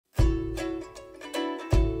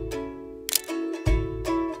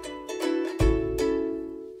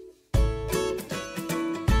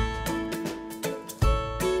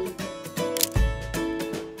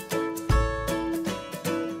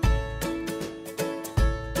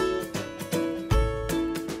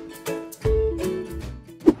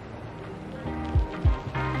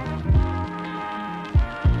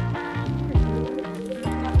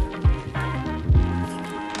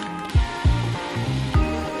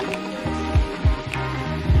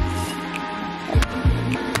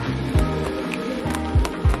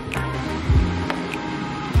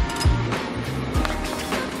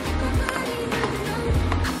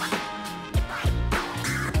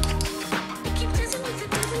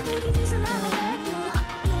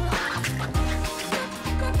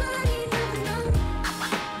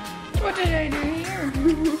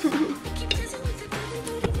Sorry,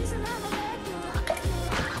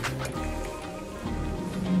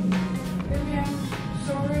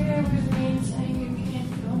 I was mean saying you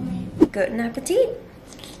can't film me. Guten Appetit.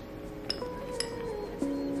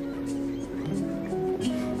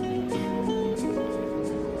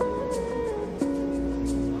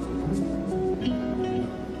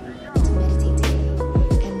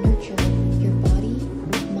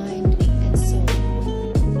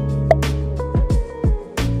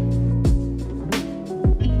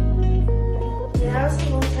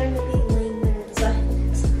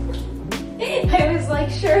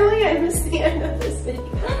 Surely I missed the end of this video.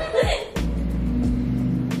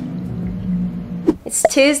 It's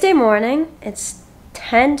Tuesday morning, it's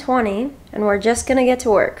 10:20, and we're just gonna get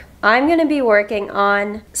to work. I'm gonna be working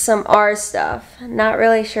on some R stuff. Not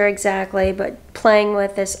really sure exactly, but playing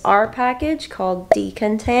with this R package called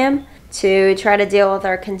Decontam to try to deal with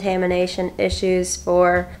our contamination issues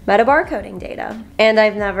for metabarcoding data. And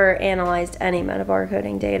I've never analyzed any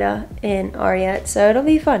metabarcoding data in R yet, so it'll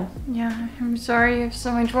be fun. Yeah, I'm sorry you have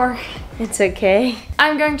so much work. It's okay.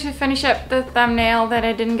 I'm going to finish up the thumbnail that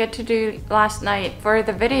I didn't get to do last night for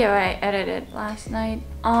the video I edited last night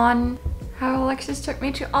on how Alexus took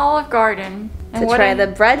me to Olive Garden. To try the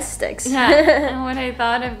breadsticks. Yeah, and what I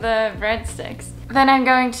thought of the breadsticks. Then I'm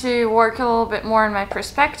going to work a little bit more on my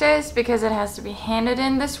prospectus because it has to be handed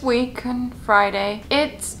in this week on Friday.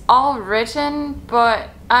 It's all written, but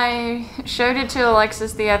I showed it to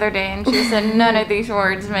Alexus the other day and she said none of these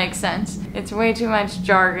words make sense. It's way too much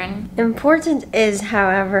jargon. Important is,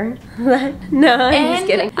 however, that... No, I'm just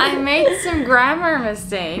kidding. I made some grammar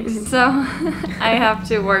mistakes, so I have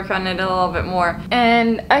to work on it a little bit more.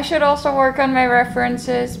 And I should also work on my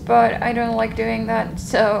references, but I don't like doing that,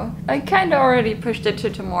 so I kind of already pushed it to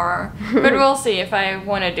tomorrow. But we'll see if I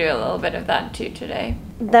want to do a little bit of that too today.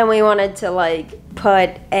 Then we wanted to like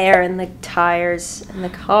put air in the tires in the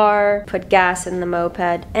car, put gas in the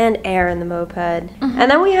moped, and air in the moped.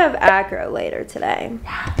 And then we have acro later today.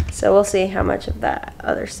 Yeah. So we'll see how much of that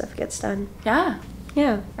other stuff gets done. Yeah.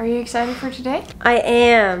 Yeah. Are you excited for today? I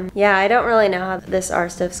am. Yeah, I don't really know how this R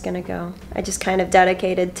stuff's gonna go. I just kind of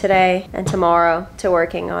dedicated today and tomorrow to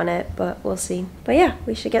working on it, but we'll see. But yeah,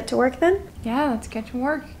 we should get to work then? Yeah, let's get to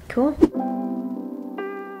work. Cool.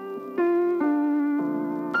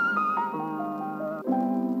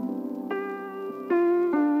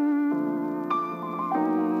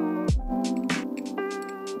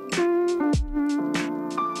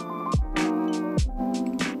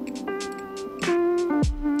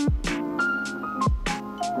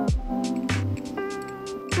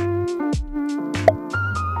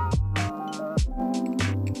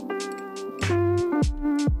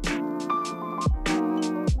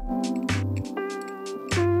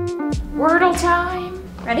 Wordle time!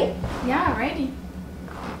 Ready? Yeah, ready.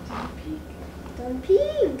 Don't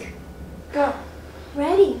peek. Go.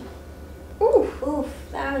 Ready. Oof. Oof,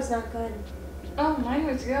 that was not good. Oh, mine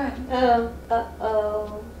was good. Oh,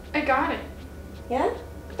 uh-oh. I got it. Yeah?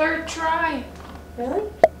 Third try. Really?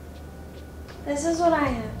 This is what I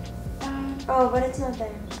have. Oh, but it's not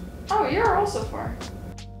there. Oh, you're also far.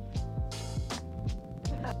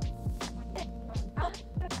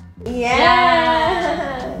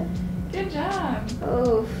 Yeah! Good job.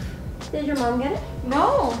 Oof. Did your mom get it?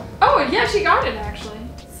 No. Oh, yeah, she got it actually.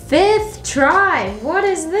 5th try. What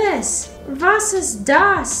is this? Was ist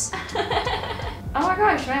das? Oh my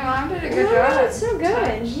gosh, my mom did a good job. It's so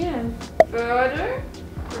good. Yeah. Further?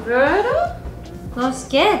 Wörter? Los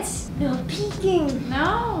geht's. No peeking.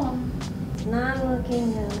 No. It's not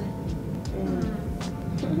looking good.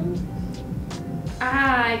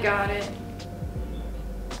 Ah, I got it.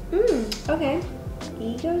 Okay.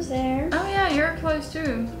 E goes there. Oh yeah, you're close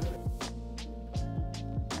too.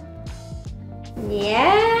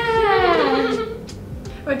 Yeah.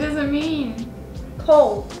 What does it mean?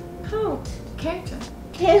 Cold. Cold. Kälte.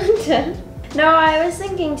 Kälte. No, I was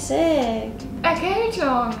thinking sick.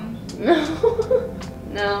 Erkältung. No.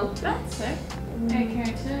 No. That's sick.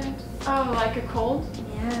 Erkältet. Oh, like a cold?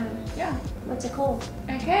 Yeah. Yeah. What's a cold?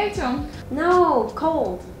 Erkältung. No,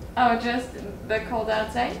 cold. Oh, just the cold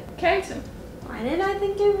outside? Kälte. Why did I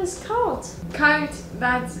think it was cold? Kalt,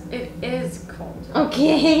 it is cold.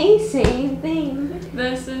 Okay, same thing.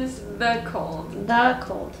 This is the cold. The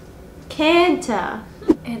cold. Kälte.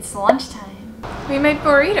 It's lunchtime. We made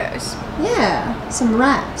burritos. Yeah, some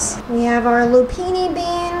wraps. We have our lupini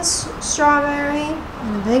beans, strawberry,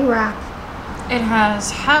 and a big wrap. It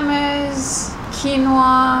has hummus,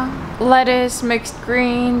 quinoa, lettuce, mixed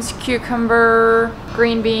greens, cucumber,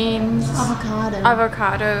 green beans,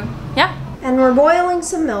 avocado. Yeah. And we're boiling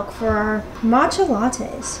some milk for our matcha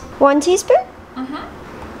lattes. 1 teaspoon?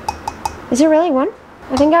 Is it really 1?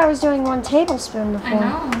 I think I was doing 1 tablespoon before. I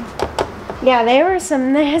know. Yeah, they were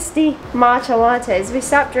some nasty matcha lattes. We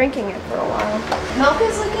stopped drinking it for a while. Milk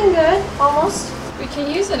is looking good, almost. We can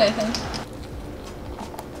use it, I think.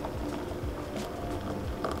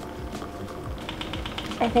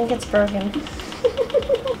 I think it's broken.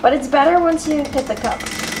 But it's better once you hit the cup.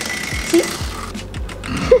 See?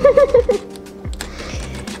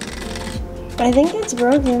 I think it's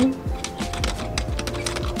broken.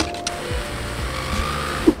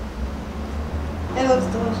 It looks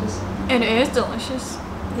delicious. It is delicious.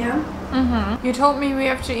 Yeah? Mm-hmm. You told me we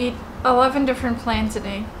have to eat 11 different plants a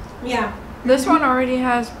day. Yeah. This one already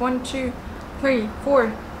has 1, 2, 3,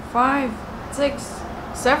 4, 5, 6,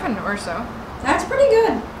 7 or so. That's pretty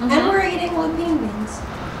good. And we're eating lupine beans.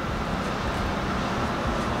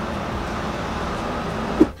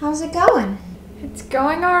 How's it going? It's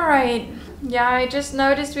going alright. Yeah, I just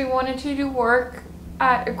noticed we wanted to do work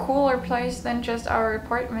at a cooler place than just our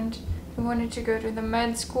apartment. We wanted to go to the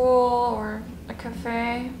med school or a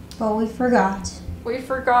cafe. But we forgot. We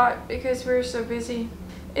forgot because we were so busy.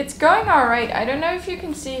 It's going alright. I don't know if you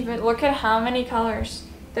can see, but look at how many colors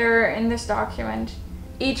there are in this document.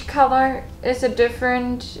 Each color is a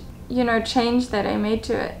different, change that I made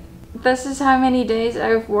to it. This is how many days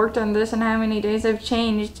I've worked on this and how many days I've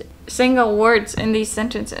changed single words in these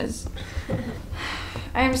sentences.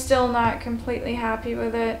 I'm still not completely happy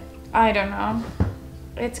with it. I don't know.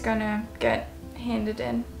 It's gonna get handed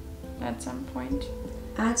in at some point.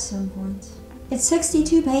 At some point. It's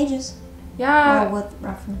 62 pages. Yeah. Well, with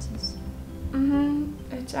references.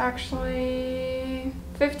 It's actually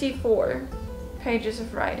 54 pages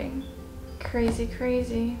of writing. Crazy,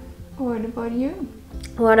 crazy. What about you?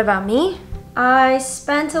 What about me? I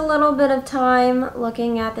spent a little bit of time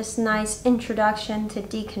looking at this nice introduction to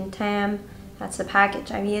Decontam. That's the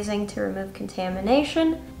package I'm using to remove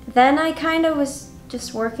contamination. Then I kind of was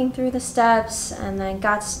just working through the steps and then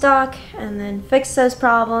got stuck and then fixed those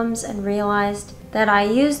problems and realized that I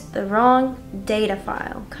used the wrong data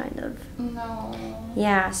file, kind of. No.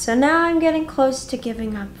 Yeah, so now I'm getting close to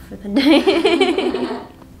giving up for the day.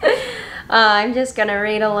 I'm just gonna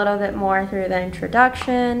read a little bit more through the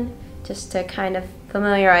introduction just to kind of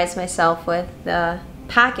familiarize myself with the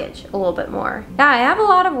package a little bit more. Yeah, I have a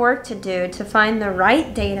lot of work to do to find the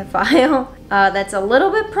right data file that's a little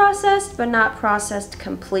bit processed but not processed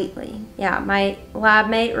completely. Yeah, my lab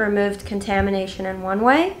mate removed contamination in one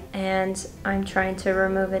way and I'm trying to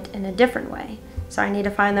remove it in a different way. So I need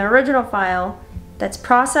to find the original file that's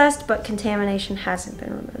processed but contamination hasn't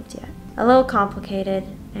been removed yet. A little complicated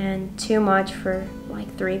and too much for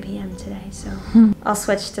like 3 p.m. today, so I'll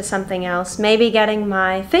switch to something else. Maybe getting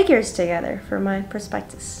my figures together for my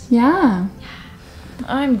prospectus. Yeah.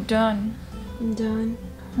 I'm done. I'm done.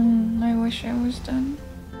 I wish I was done.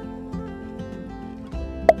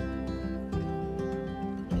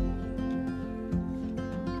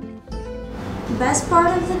 The best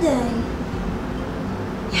part of the day.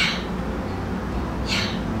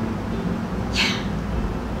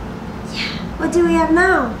 What do we have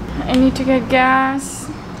now? I need to get gas.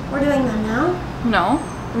 We're doing that now? No.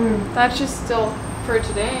 That's just still for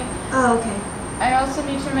today. Oh, okay. I also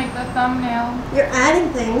need to make the thumbnail. You're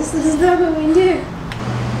adding things. This is not what we do.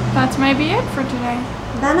 That's maybe it for today.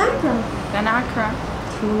 Then acro. Then acro.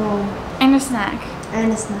 Cool. And a snack.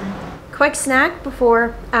 And a snack. Quick snack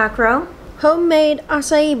before acro. Homemade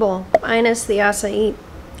acai bowl. Minus the acai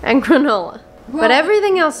and granola. Well, but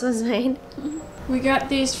everything else was made. We got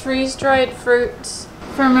these freeze-dried fruits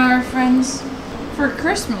from our friends for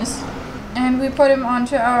Christmas. And we put them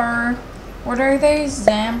onto our, what are they,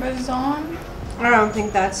 Zambazon? I don't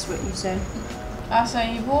think that's what you said.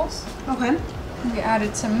 Acai bowls. Okay. We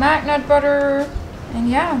added some magnut butter. And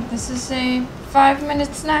yeah, this is a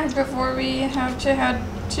 5-minute snack before we have to head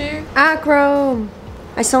to acro.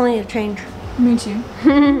 I still need to change. Me too.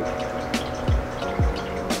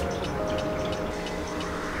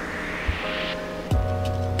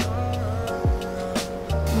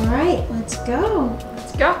 Alright, let's go.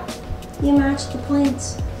 Let's go. You matched the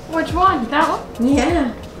plants. Which one? That one?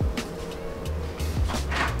 Yeah.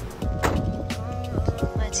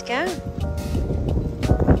 Let's go.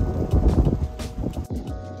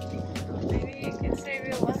 Maybe you can say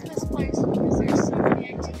we love this place because there's so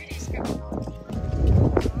many activities going on.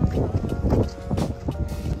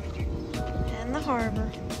 And the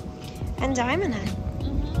harbor. And Diamond Head.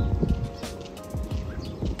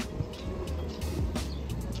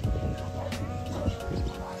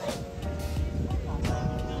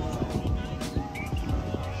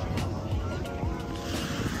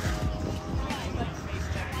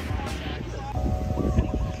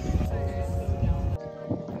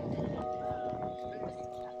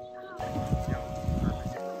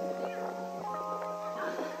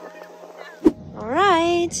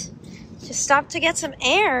 right. Just stopped to get some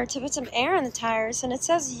air, to put some air in the tires, and it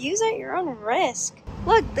says use at your own risk.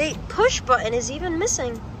 Look, the push button is even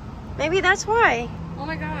missing. Maybe that's why. Oh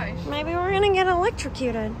my gosh. Maybe we're gonna get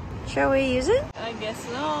electrocuted. Shall we use it? I guess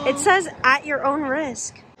so. It says at your own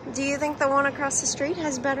risk. Do you think the one across the street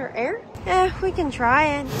has better air? We can try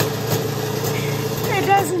it. It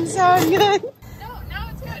doesn't sound good. No,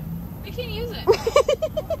 it's good. We can use it.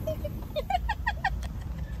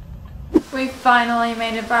 We finally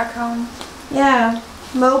made it back home. Yeah,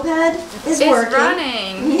 moped is working. It's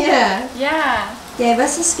running. Yeah. Yeah. Gave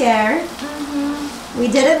us a scare. We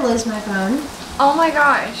didn't lose my phone. Oh my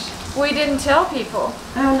gosh. We didn't tell people.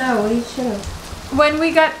 Oh no, we should have. When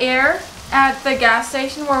we got air at the gas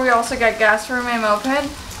station where we also got gas for my moped,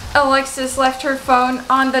 Alexis left her phone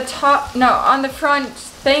on the on the front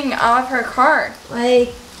thing of her car.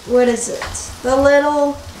 Like, what is it?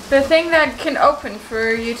 The thing that can open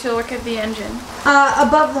for you to look at the engine.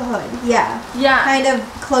 Above the hood, yeah. Yeah. Kind of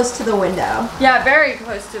close to the window. Yeah, very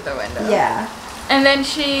close to the window. Yeah. And then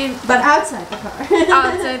she... But outside the car.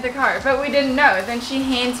 outside the car, but we didn't know. Then she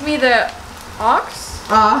hands me the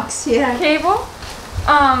aux yeah. cable,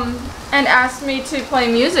 and asked me to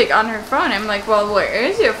play music on her phone. I'm like, well, where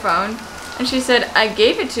is your phone? And she said, I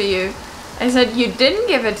gave it to you. I said, you didn't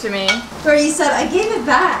give it to me. Or you said, I gave it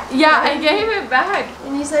back. Yeah, I gave it back.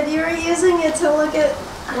 And you said you were using it to look at,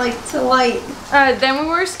 like, to light. Then we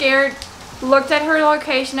were scared, looked at her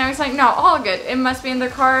location. I was like, no, all good. It must be in the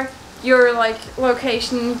car. Your, like,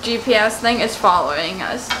 location GPS thing is following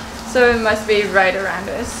us. So it must be right around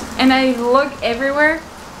us. And I look everywhere,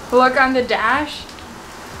 look on the dash,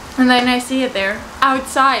 and then I see it there,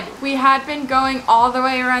 outside. We had been going all the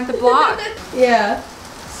way around the block. Yeah.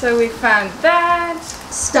 So we found that.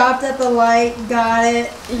 Stopped at the light, got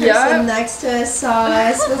it. Yeah. Person next to us saw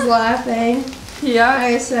us, was laughing. Yeah.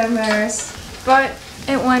 I was so embarrassed. But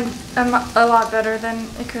it went a lot better than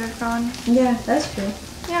it could have gone. Yeah, that's true.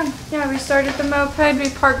 Yeah, we started the moped, we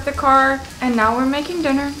parked the car, and now we're making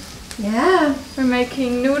dinner. Yeah. We're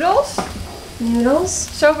making noodles. Noodles?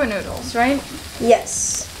 Soba noodles, right?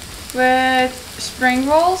 Yes. With spring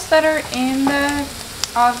rolls that are in the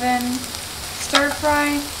oven, stir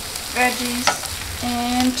fry, veggies,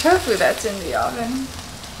 and tofu that's in the oven.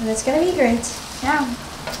 And it's gonna be great. Yeah.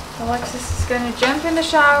 Alexis is gonna jump in the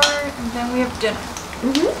shower, and then we have dinner.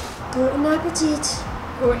 Guten Appetit.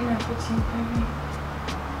 Guten Appetit, baby.